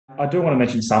I do want to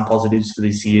mention some positives for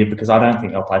this year because I don't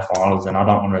think they'll play finals and I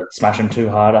don't want to smash them too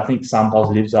hard. I think some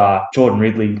positives are Jordan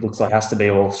Ridley looks like has to be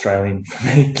all Australian for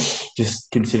me,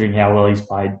 just considering how well he's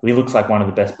played. He looks like one of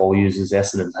the best ball users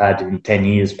Essendon's had in 10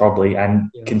 years probably, and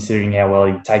considering how well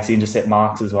he takes intercept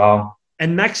marks as well.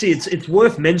 And Maxi, it's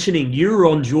worth mentioning you were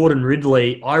on Jordan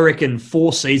Ridley, I reckon,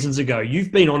 4 seasons ago.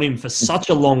 You've been on him for such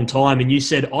a long time, and you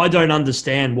said, I don't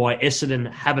understand why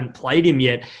Essendon haven't played him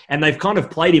yet. And they've kind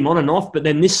of played him on and off, but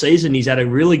then this season he's had a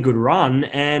really good run,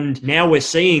 and now we're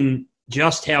seeing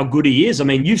just how good he is. I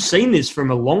mean, you've seen this from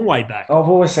a long way back. I've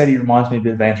always said he reminds me a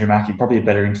bit of Andrew Mackie, probably a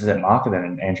better intercept marker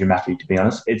than Andrew Mackie, to be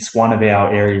honest. It's one of our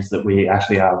areas that we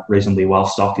actually are reasonably well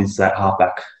stocked is that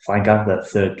halfback flanker, that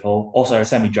third tall. Also,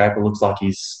 Sammy Draper looks like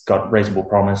he's got reasonable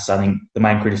promise. I think the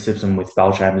main criticism with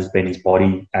Beltram has been his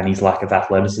body and his lack of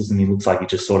athleticism. He looks like he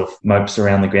just sort of mopes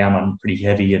around the ground on pretty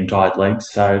heavy and tired legs.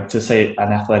 So to see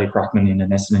an athletic ruckman in an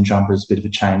Essendon jumper is a bit of a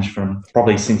change from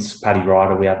probably since Paddy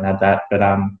Ryder, we haven't had that. But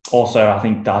also, I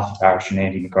think Darcy Parish and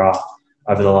Andy McGrath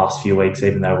over the last few weeks,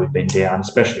 even though we've been down,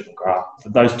 especially McGrath.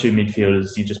 Those two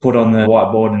midfielders you just put on the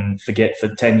whiteboard and forget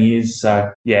for 10 years.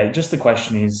 So, yeah, just the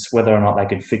question is whether or not they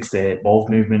can fix their ball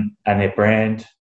movement and their brand.